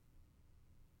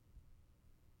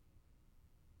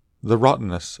The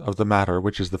rottenness of the matter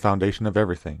which is the foundation of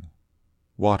everything,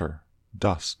 water,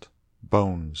 dust,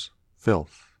 bones,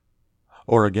 filth.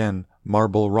 Or again,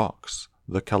 marble rocks,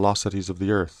 the callosities of the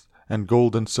earth, and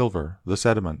gold and silver, the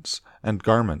sediments, and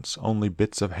garments only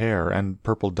bits of hair, and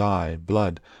purple dye,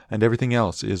 blood, and everything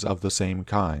else is of the same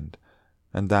kind,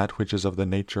 and that which is of the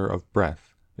nature of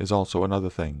breath is also another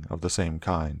thing of the same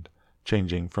kind,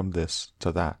 changing from this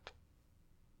to that.